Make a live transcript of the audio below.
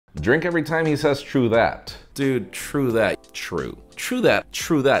Drink every time he says true that. Dude, true that. True. True that.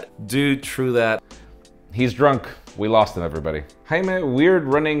 True that. Dude, true that. He's drunk. We lost him, everybody. Jaime, weird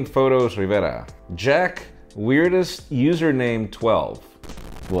running photos Rivera. Jack, weirdest username 12.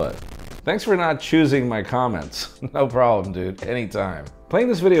 What? Thanks for not choosing my comments. No problem, dude. Anytime. Playing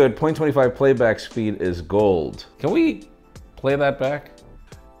this video at 0.25 playback speed is gold. Can we play that back?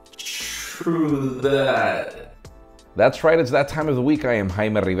 True that. That's right, it's that time of the week. I am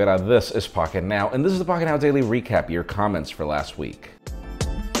Jaime Rivera. This is Pocketnow, and this is the Pocketnow Daily Recap, your comments for last week.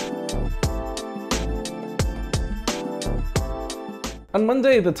 On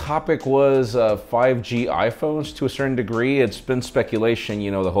Monday, the topic was 5G iPhones to a certain degree. It's been speculation,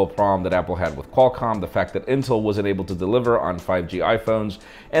 you know, the whole problem that Apple had with Qualcomm, the fact that Intel wasn't able to deliver on 5G iPhones,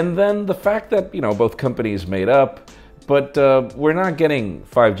 and then the fact that, you know, both companies made up, but we're not getting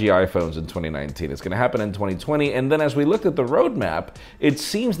 5G iPhones in 2019. It's going to happen in 2020, and then as we looked at the roadmap, it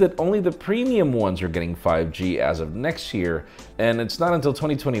seems that only the premium ones are getting 5G as of next year, and it's not until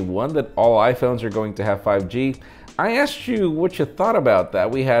 2021 that all iPhones are going to have 5G. I asked you what you thought about that.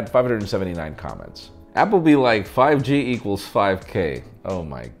 We had 579 comments. Apple be like, 5G equals 5K. Oh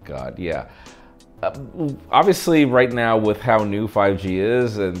my God, yeah. Obviously, right now, with how new 5G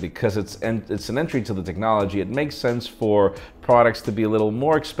is, and because it's an entry to the technology, it makes sense for products to be a little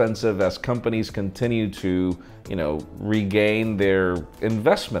more expensive as companies continue to, you know, regain their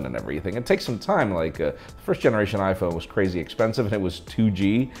investment and everything. It takes some time. Like, first generation iPhone was crazy expensive, and it was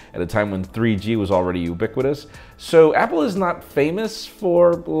 2G at a time when 3G was already ubiquitous. So Apple is not famous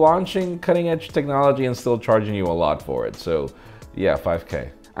for launching cutting-edge technology and still charging you a lot for it. So, yeah,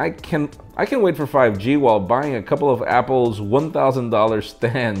 5K. I can wait for 5G while buying a couple of Apple's $1,000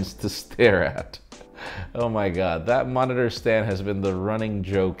 stands to stare at. Oh my God, that monitor stand has been the running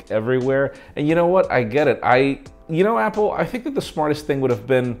joke everywhere. And you know what? I get it. You know, Apple, I think that the smartest thing would have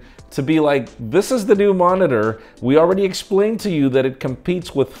been to be like, this is the new monitor. We already explained to you that it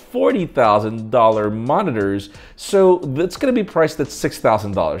competes with $40,000 monitors, so it's going to be priced at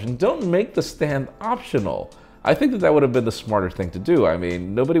 $6,000. And don't make the stand optional. I think that would have been the smarter thing to do. I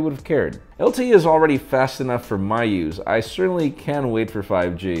mean, nobody would have cared. LTE is already fast enough for my use. I certainly can wait for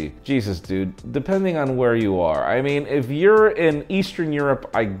 5G. Jesus, dude, depending on where you are. I mean, if you're in Eastern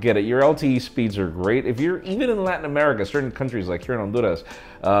Europe, I get it. Your LTE speeds are great. If you're even in Latin America, certain countries like here in Honduras,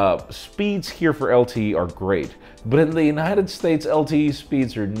 speeds here for LTE are great. But in the United States, LTE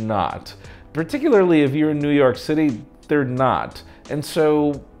speeds are not. Particularly if you're in New York City, they're not. And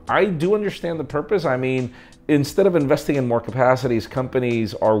so I do understand the purpose. I mean, instead of investing in more capacities,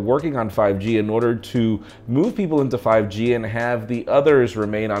 companies are working on 5G in order to move people into 5G and have the others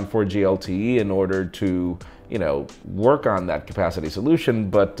remain on 4G LTE in order to, you know, work on that capacity solution.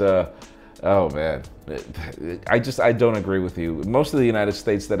 But, oh man, I don't agree with you. Most of the United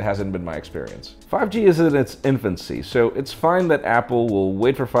States, that hasn't been my experience. 5G is in its infancy, so it's fine that Apple will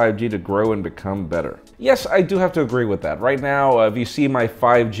wait for 5G to grow and become better. Yes, I do have to agree with that. Right now, if you see my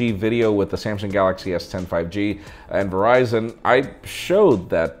 5G video with the Samsung Galaxy S10 5G and Verizon, I showed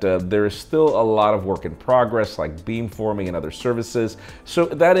that there is still a lot of work in progress, like beamforming and other services. So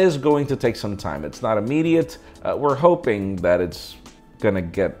that is going to take some time. It's not immediate. We're hoping that it's gonna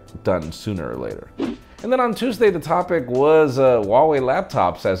get done sooner or later. And then on Tuesday, the topic was Huawei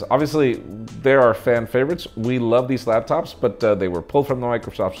laptops, as obviously they are fan favorites. We love these laptops, but they were pulled from the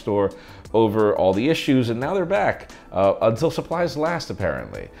Microsoft Store over all the issues, and now they're back until supplies last,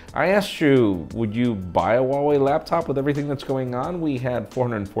 apparently. I asked you, would you buy a Huawei laptop with everything that's going on? We had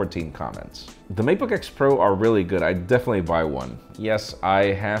 414 comments. The MacBook X Pro are really good. I'd definitely buy one. Yes, I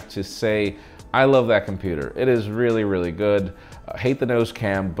have to say, I love that computer. It is really, really good. Hate the nose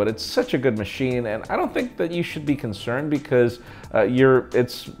cam, but it's such a good machine, and I don't think that you should be concerned because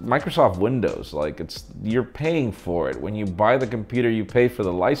it's Microsoft Windows. Like, you're paying for it. When you buy the computer, you pay for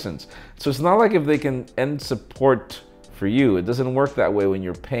the license. So it's not like if they can end support for you. It doesn't work that way when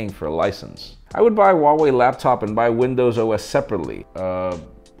you're paying for a license. I would buy a Huawei laptop and buy Windows OS separately. Well,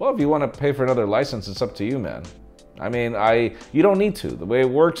 if you want to pay for another license, it's up to you, man. I mean, you don't need to. The way it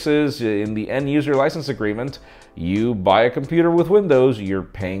works is in the end user license agreement, you buy a computer with Windows, you're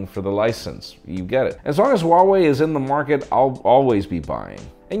paying for the license. You get it. As long as Huawei is in the market, I'll always be buying.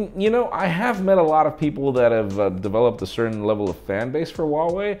 And you know, I have met a lot of people that have developed a certain level of fan base for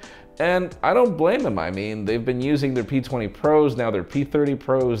Huawei, and I don't blame them. I mean, they've been using their P20 Pros, now their P30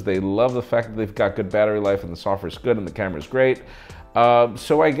 Pros. They love the fact that they've got good battery life and the software's good and the camera's great.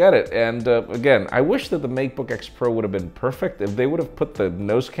 So I get it. And again, I wish that the MacBook X Pro would have been perfect. If they would have put the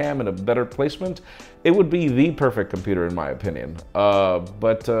nose cam in a better placement, it would be the perfect computer in my opinion.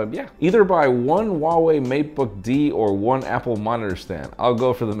 But yeah, either buy one Huawei MateBook D or one Apple monitor stand. I'll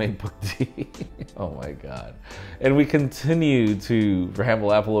go for the MateBook D. Oh my God. And we continue to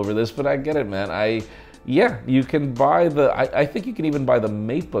ramble Apple over this, but I get it, man. Yeah, you can buy I think you can even buy the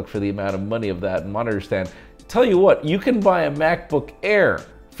MateBook for the amount of money of that monitor stand. Tell you what, you can buy a MacBook Air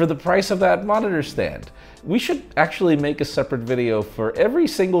for the price of that monitor stand. We should actually make a separate video for every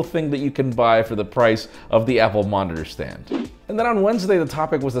single thing that you can buy for the price of the Apple monitor stand. And then on Wednesday, the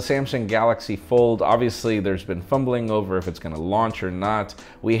topic was the Samsung Galaxy Fold. Obviously, there's been fumbling over if it's going to launch or not.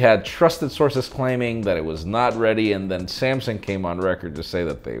 We had trusted sources claiming that it was not ready, and then Samsung came on record to say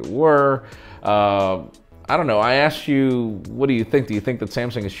that they were. I don't know, I asked you, what do you think? Do you think that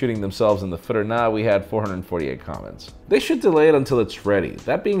Samsung is shooting themselves in the foot or not? We had 448 comments. They should delay it until it's ready.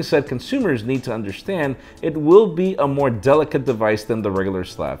 That being said, consumers need to understand it will be a more delicate device than the regular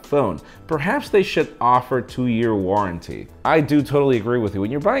slab phone. Perhaps they should offer a 2-year warranty. I do totally agree with you.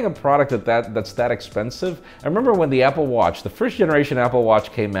 When you're buying a product that's that expensive, I remember when the Apple Watch, the first generation Apple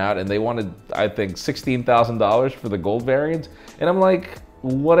Watch came out and they wanted, I think, $16,000 for the gold variant. And I'm like,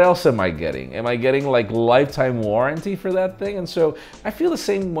 what else am I getting? Am I getting like lifetime warranty for that thing? And so I feel the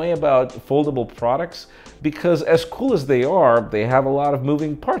same way about foldable products, because as cool as they are, they have a lot of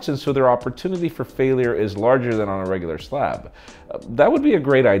moving parts, and so their opportunity for failure is larger than on a regular slab. That would be a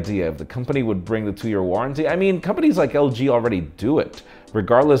great idea if the company would bring the 2-year warranty. I mean, companies like LG already do it.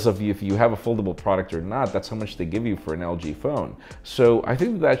 Regardless of if you have a foldable product or not, that's how much they give you for an LG phone. So I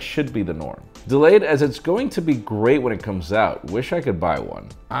think that should be the norm. Delayed as it's going to be great when it comes out. Wish I could buy one.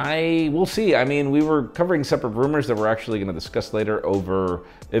 We'll see. I mean, we were covering separate rumors that we're actually going to discuss later over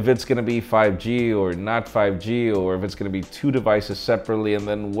if it's going to be 5G or not 5G, or if it's going to be 2 devices separately, and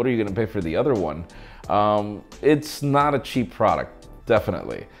then what are you going to pay for the other one? It's not a cheap product,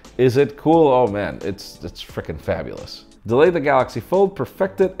 definitely. Is it cool? Oh man, it's freaking fabulous. Delay the Galaxy Fold,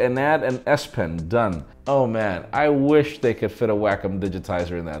 perfect it, and add an S Pen. Done. Oh man, I wish they could fit a Wacom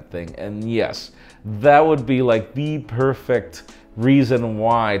digitizer in that thing. And yes, that would be like the perfect reason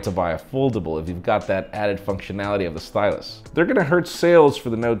why to buy a foldable if you've got that added functionality of the stylus. They're gonna hurt sales for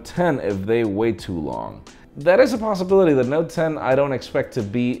the Note 10 if they wait too long. That is a possibility. The Note 10 I don't expect to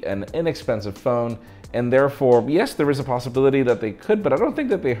be an inexpensive phone, and therefore, yes, there is a possibility that they could, but I don't think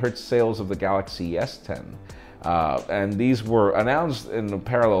that they hurt sales of the Galaxy S10. And these were announced in a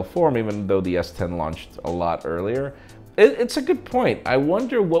parallel form, even though the S10 launched a lot earlier. It's a good point. I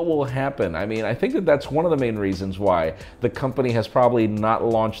wonder what will happen. I mean, I think that that's one of the main reasons why the company has probably not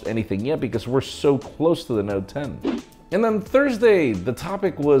launched anything yet, because we're so close to the Note 10. And then Thursday, the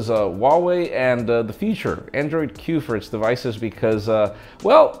topic was Huawei and the future, Android Q for its devices, because,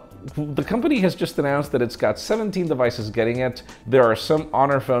 well, the company has just announced that it's got 17 devices getting it. There are some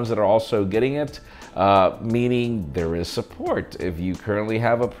Honor phones that are also getting it, meaning there is support. If you currently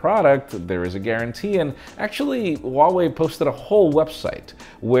have a product, there is a guarantee. And actually, Huawei posted a whole website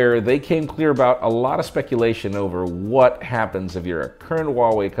where they came clear about a lot of speculation over what happens if you're a current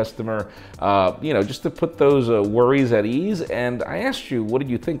Huawei customer, you know, just to put those worries at ease. And I asked you, what did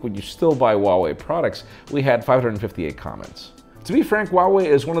you think? Would you still buy Huawei products? We had 558 comments. To be frank, Huawei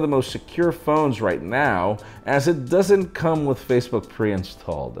is one of the most secure phones right now, as it doesn't come with Facebook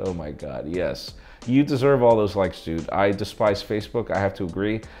pre-installed. Oh my God, yes. You deserve all those likes, dude. I despise Facebook, I have to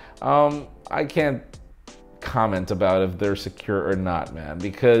agree. I can't comment about if they're secure or not, man,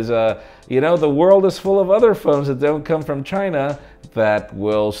 because, you know, the world is full of other phones that don't come from China that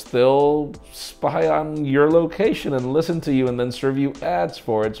will still spy on your location and listen to you and then serve you ads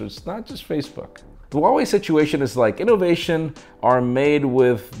for it, so it's not just Facebook. The Huawei situation is like innovation are made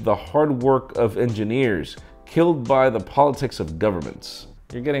with the hard work of engineers, killed by the politics of governments.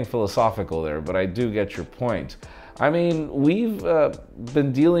 You're getting philosophical there, but I do get your point. I mean, we've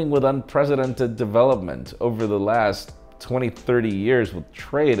been dealing with unprecedented development over the last 20, 30 years with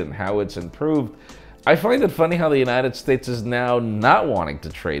trade and how it's improved. I find it funny how the United States is now not wanting to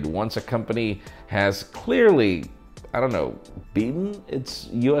trade once a company has clearly, I don't know, beaten its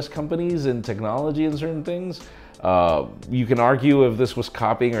US companies in technology and certain things. You can argue if this was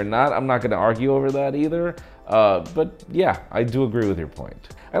copying or not. I'm not going to argue over that either. But yeah, I do agree with your point.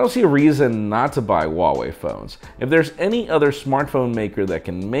 I don't see a reason not to buy Huawei phones. If there's any other smartphone maker that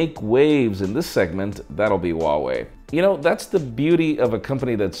can make waves in this segment, that'll be Huawei. You know, that's the beauty of a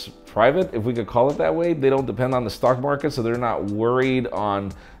company that's private, if we could call it that way. They don't depend on the stock market, so they're not worried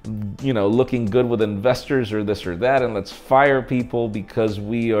on, you know, looking good with investors or this or that, and let's fire people because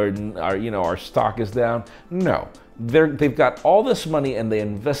we are you know, our stock is down. No, They've got all this money and they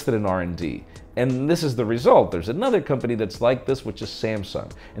invested in R&D. And this is the result. There's another company that's like this, which is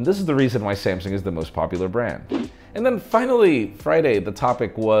Samsung. And this is the reason why Samsung is the most popular brand. And then finally, Friday, the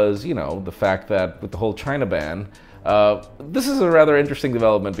topic was, the fact that with the whole China ban, this is a rather interesting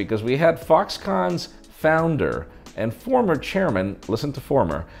development because we had Foxconn's founder and former chairman, listen to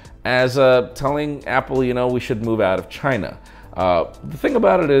former, as telling Apple, we should move out of China. The thing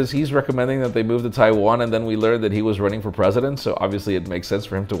about it is he's recommending that they move to Taiwan, and then we learned that he was running for president, so obviously it makes sense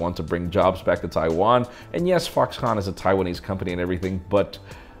for him to want to bring jobs back to Taiwan. And yes, Foxconn is a Taiwanese company and everything, but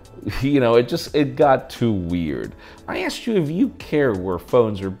it got too weird. I asked you if you care where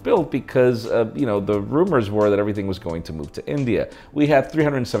phones are built because, the rumors were that everything was going to move to India. We had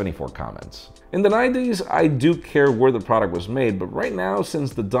 374 comments. In the 90s, I do care where the product was made, but right now,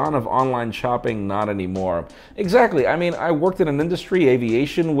 since the dawn of online shopping, not anymore. Exactly. I mean, I worked in an industry,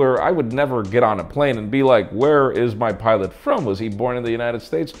 aviation, where I would never get on a plane and be like, where is my pilot from? Was he born in the United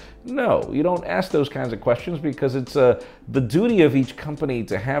States? No, you don't ask those kinds of questions because it's the duty of each company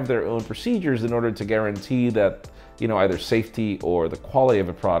to have their own procedures in order to guarantee that either safety or the quality of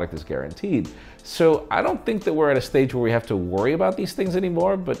a product is guaranteed. So I don't think that we're at a stage where we have to worry about these things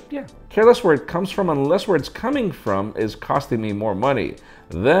anymore, but yeah. Care less where it comes from unless where it's coming from is costing me more money.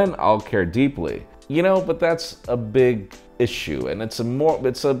 Then I'll care deeply. But that's a big issue, and it's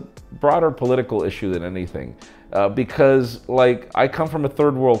a broader political issue than anything. Because I come from a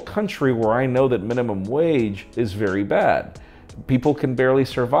third world country where I know that minimum wage is very bad. People can barely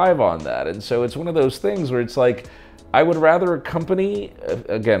survive on that. And so it's one of those things where it's like, I would rather a company,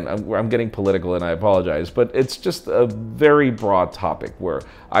 again, I'm getting political and I apologize, but it's just a very broad topic where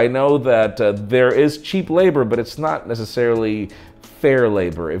I know that there is cheap labor, but it's not necessarily fair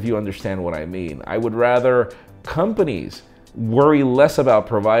labor, if you understand what I mean. I would rather companies worry less about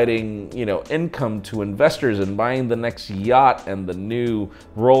providing, income to investors and buying the next yacht and the new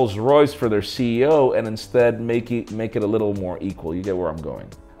Rolls Royce for their CEO, and instead make it a little more equal. You get where I'm going.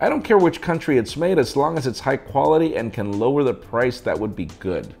 I don't care which country it's made, as long as it's high quality and can lower the price, that would be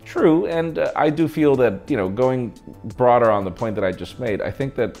good. True, and I do feel that, going broader on the point that I just made, I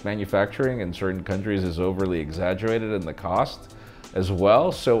think that manufacturing in certain countries is overly exaggerated in the cost as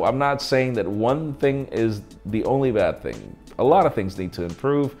well. So I'm not saying that one thing is the only bad thing. A lot of things need to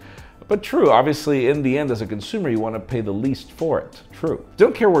improve. But true, obviously, in the end, as a consumer, you want to pay the least for it. True.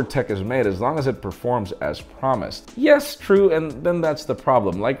 Don't care where tech is made as long as it performs as promised. Yes, true, and then that's the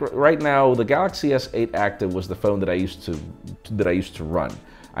problem. Like right now, the Galaxy S8 Active was the phone that I used to run.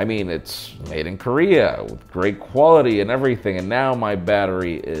 I mean, it's made in Korea with great quality and everything, and now my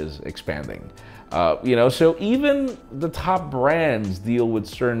battery is expanding. So even the top brands deal with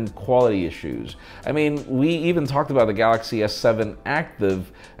certain quality issues. I mean, we even talked about the Galaxy S7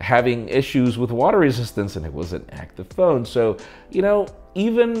 Active having issues with water resistance, and it was an active phone. So,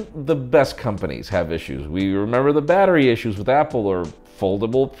 even the best companies have issues. We remember the battery issues with Apple or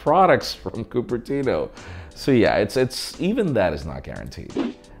foldable products from Cupertino. So yeah, it's even that is not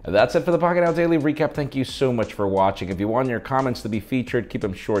guaranteed. That's it for the Pocketnow Daily Recap. Thank you so much for watching. If you want your comments to be featured, keep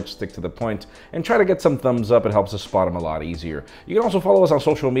them short, stick to the point, and try to get some thumbs up. It helps us spot them a lot easier. You can also follow us on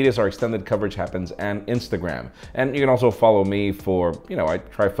social media, so our extended coverage happens, and Instagram. And you can also follow me for, I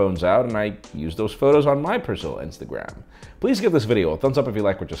try phones out, and I use those photos on my personal Instagram. Please give this video a thumbs up if you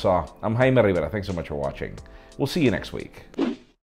like what you saw. I'm Jaime Rivera. Thanks so much for watching. We'll see you next week.